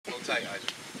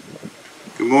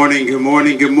Good morning, good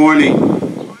morning, good morning. We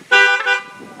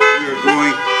are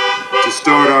going to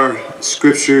start our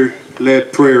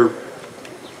scripture-led prayer.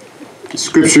 The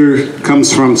scripture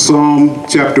comes from Psalm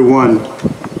chapter 1.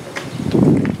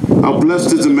 How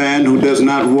blessed is the man who does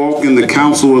not walk in the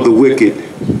counsel of the wicked,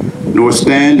 nor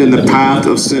stand in the path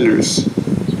of sinners,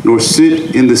 nor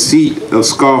sit in the seat of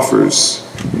scoffers.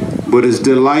 But his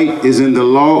delight is in the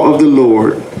law of the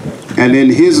Lord, and in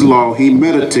his law he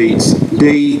meditates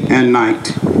day and night.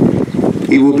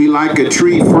 He will be like a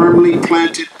tree firmly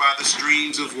planted by the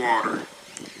streams of water,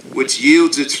 which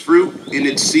yields its fruit in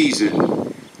its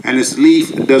season, and its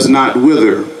leaf does not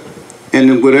wither. And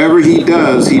in whatever he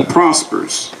does, he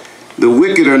prospers. The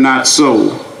wicked are not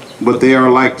so, but they are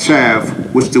like chaff,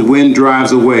 which the wind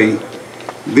drives away.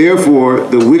 Therefore,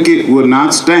 the wicked will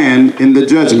not stand in the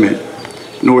judgment,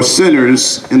 nor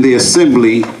sinners in the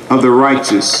assembly of the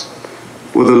righteous.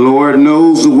 For the Lord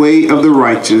knows the way of the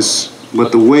righteous,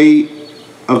 but the way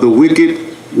of the wicked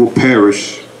will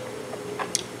perish.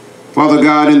 Father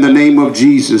God, in the name of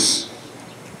Jesus,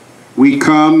 we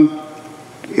come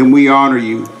and we honor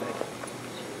you.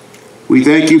 We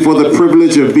thank you for the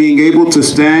privilege of being able to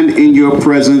stand in your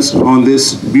presence on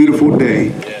this beautiful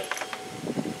day.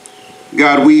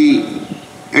 God, we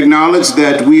acknowledge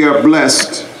that we are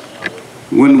blessed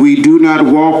when we do not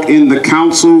walk in the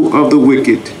counsel of the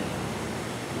wicked.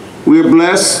 We are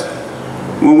blessed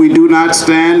when we do not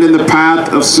stand in the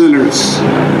path of sinners.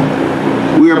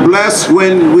 We are blessed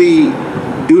when we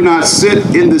do not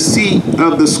sit in the seat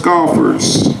of the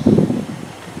scoffers,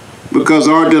 because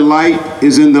our delight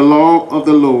is in the law of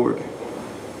the Lord.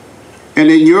 And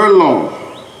in your law,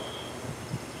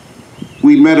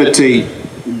 we meditate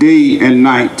day and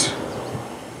night.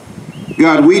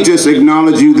 God, we just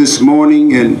acknowledge you this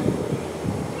morning, and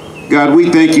God, we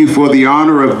thank you for the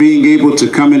honor of being able to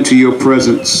come into your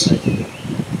presence.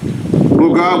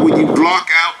 Lord God, would you block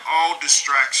out all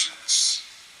distractions?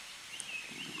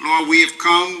 Lord, we have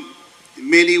come,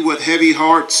 many with heavy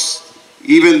hearts,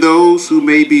 even those who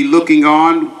may be looking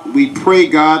on. We pray,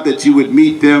 God, that you would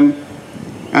meet them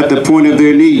at the point of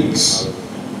their needs.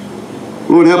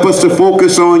 Lord, help us to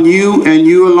focus on you and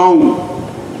you alone.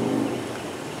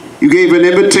 You gave an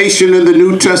invitation in the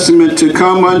New Testament to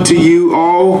come unto you,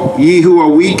 all ye who are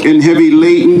weak and heavy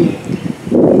laden.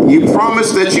 You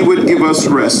promised that you would give us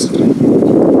rest.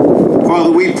 Father,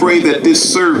 we pray that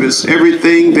this service,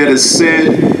 everything that is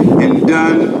said and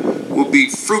done, will be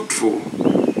fruitful.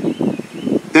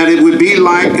 That it would be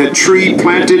like a tree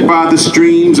planted by the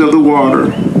streams of the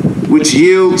water, which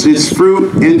yields its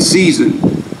fruit in season.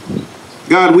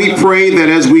 God, we pray that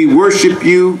as we worship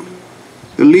you,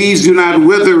 the leaves do not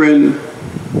wither, and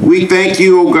we thank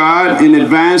you, O God, in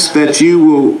advance that you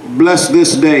will bless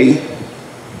this day.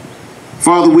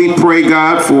 Father, we pray,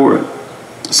 God, for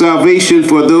salvation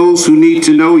for those who need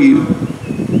to know you.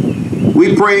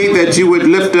 We pray that you would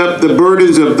lift up the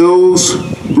burdens of those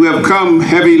who have come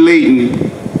heavy laden.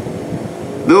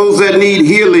 Those that need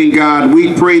healing, God,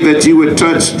 we pray that you would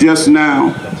touch just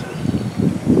now.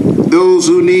 Those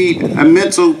who need a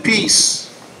mental peace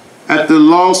at the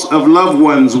loss of loved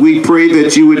ones, we pray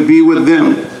that you would be with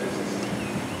them.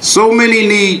 So many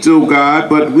needs, oh God,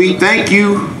 but we thank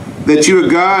you that you're a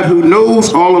God who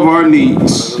knows all of our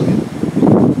needs.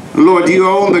 Lord, you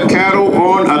own the cattle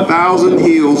on 1,000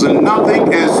 hills, and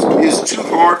nothing is too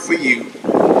hard for you.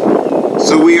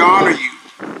 So we honor you.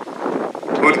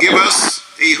 Lord, give us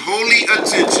a holy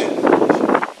attention.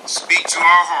 Speak to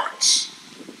our hearts.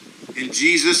 In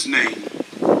Jesus' name,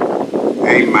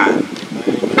 amen.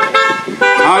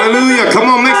 Hallelujah. Come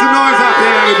on, make some noise out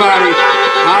there, everybody.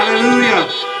 Hallelujah.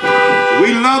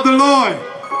 We love the Lord.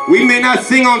 We may not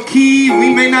sing on key,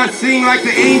 we may not sing like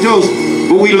the angels,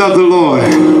 but we love the Lord.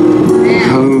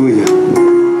 Hallelujah.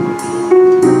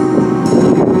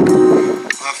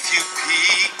 A few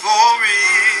people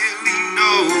really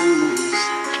knows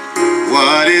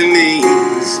what it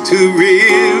means to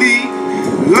really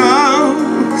love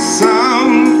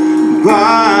somebody.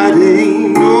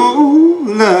 No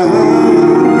love,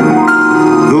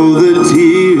 though the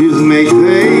tears may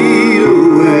fade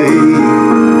away,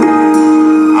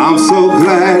 I'm so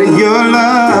glad your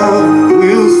love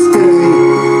will stay,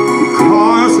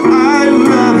 because I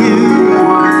love you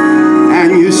and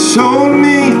you showed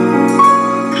me,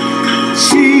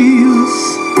 Jesus,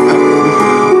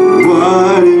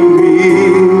 what it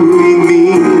really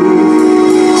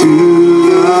means to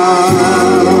love.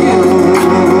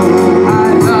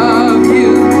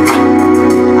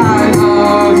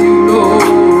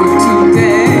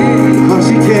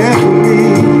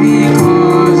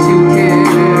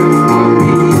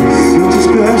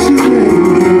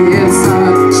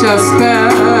 a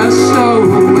special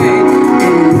way.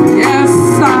 And yes,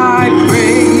 I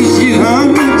praise you.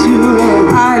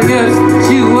 I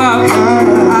lift you up.